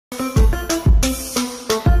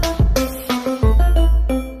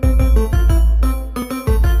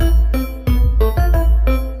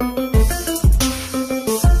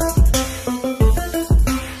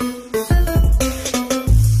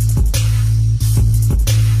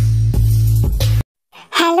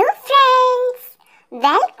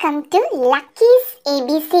Welcome to Lucky's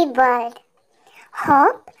ABC World.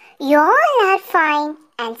 Hope you all are fine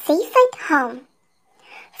and safe at home.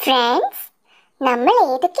 Friends, നമ്മൾ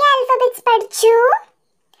ഏതൊക്കെ alphabets പഠിച്ചു?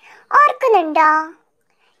 ഓർക്കുന്നുണ്ടോ?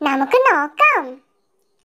 നമുക്ക് നോക്കാം.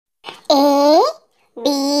 A,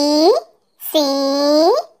 B, C,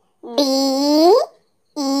 D,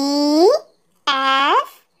 E,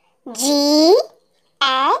 F, G,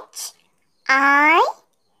 H, I,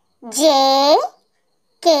 J,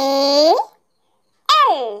 K,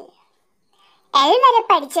 L. L വരെ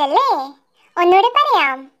പഠിച്ചല്ലേ? ഒന്നുകൂടെ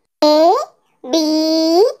പറയാം. A, B,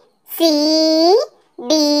 C,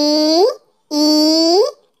 D, E,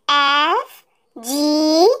 F, G,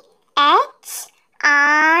 H,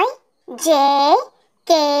 I, J,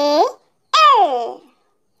 K, L.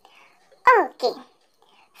 Okay.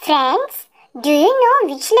 Friends, do you know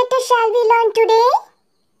which letter shall we learn today?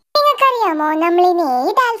 നിങ്ങൾക്കറിയാമോ നമ്മൾ ഇനി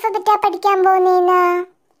ഏത് ആൽഫബറ്റാ പഠിക്കാൻ പോകുന്നതെന്ന്?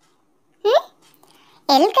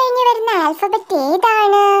 L കഴിഞ്ഞ് വരുന്ന ആൽഫബറ്റ്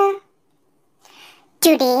ഏതാണ്?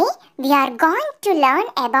 Today we are going to learn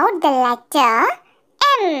about the letter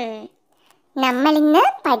M. നമ്മൾ ഇന്ന്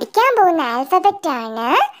പഠിക്കാൻ പോകുന്ന ആൽഫബറ്റ് ആണ്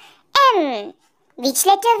M. Which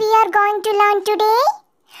letter we are going to learn today?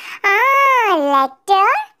 Letter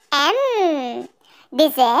M.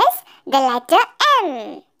 This is the letter M.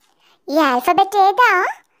 ഈ ആൽഫബറ്റ് ഏതാ?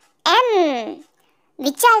 M.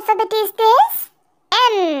 Which alphabet is this?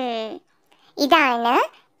 M. ഇതാണ്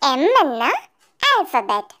M എന്ന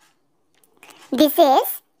alphabet. This is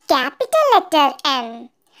capital letter M.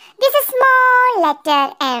 This is small letter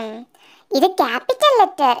M. ഇത് capital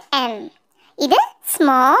letter M. ഇത്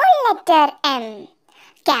small letter M.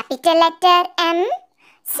 Capital letter M.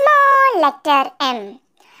 Small letter M.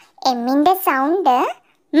 M-ന്റെ sound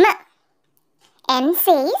M. M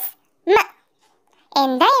says M.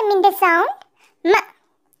 എന്താ M-ന്റെ sound? M.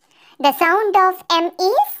 The sound of M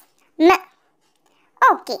is M.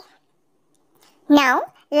 Okay. Now,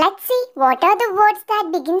 let's see what are the words that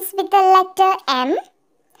begins with the letter M.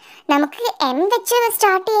 നമുക്ക് M വെച്ച്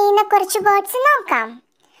start ചെയ്യുന്ന കുറച്ച് words നോക്കാം.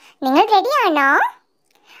 നിങ്ങൾ ready ആണോ?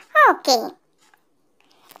 Okay.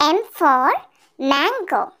 M for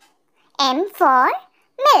mango. M for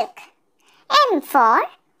milk. M for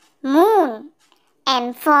moon. M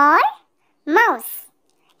for mouse.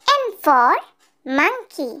 M for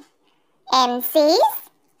monkey. M says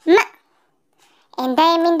M. എന്താ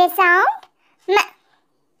M-ന്റെ sound? M.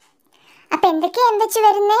 അപ്പം എന്തൊക്കെ M വെച്ച്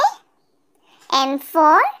വരുന്നേ? M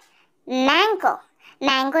for mango.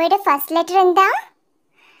 മാംഗോയുടെ first letter എന്താ?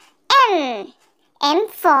 M. M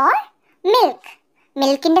for milk.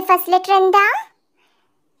 മിൽക്കിന്റെ first letter എന്താ?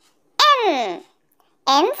 M.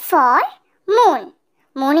 M for moon.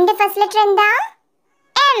 മൂണിന്റെ first letter എന്താ?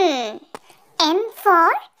 M. M for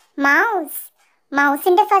mouse.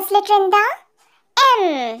 മൗസിന്റെ first letter എന്താ? M.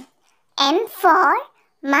 M for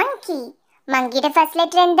monkey. മങ്കിയുടെ first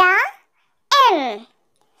letter എന്താ? M.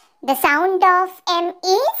 The sound of M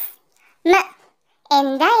is M.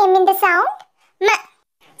 എന്താ M-ന്റെ sound? M.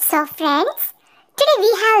 So friends, today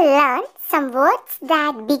we have learned some words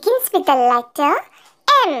that begins with the letter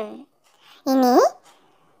M. ഇനി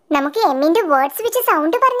നമുക്ക് M-ന്റെ words വെച്ച്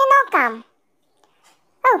sound പറഞ്ഞു നോക്കാം.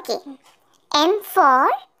 Okay. M for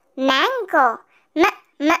mango. M,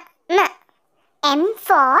 M, M. M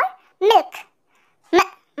for milk. M,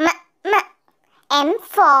 M, M. M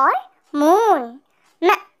for moon.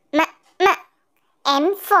 M, M, M. M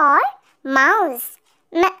for mouse.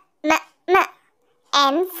 M, M, M.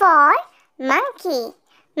 M for monkey.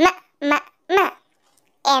 M, M, M.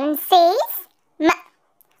 M says M.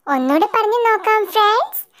 ഒന്നുകൂടെ പറഞ്ഞു നോക്കാം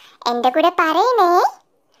friends. എൻ്റെ കൂടെ പറയണേ.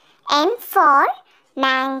 M for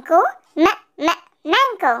mango. M, M,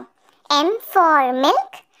 mango. M for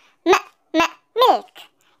milk. M, M, milk.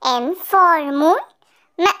 M for moon.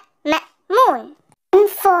 M, M, moon. M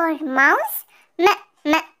for mouse. M,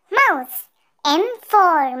 M, mouse. M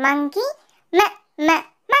for monkey. M, M,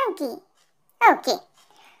 monkey. Okay.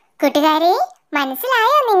 കൂട്ടുകാരെ,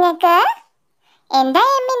 മനസ്സിലായോ നിങ്ങൾക്ക്? എന്താ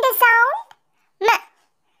M-ന്റെ sound? M.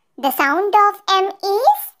 The sound of M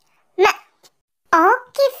is M.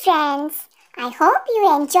 Okay friends, I hope you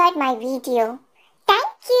enjoyed my video.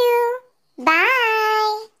 Thank you. Bye.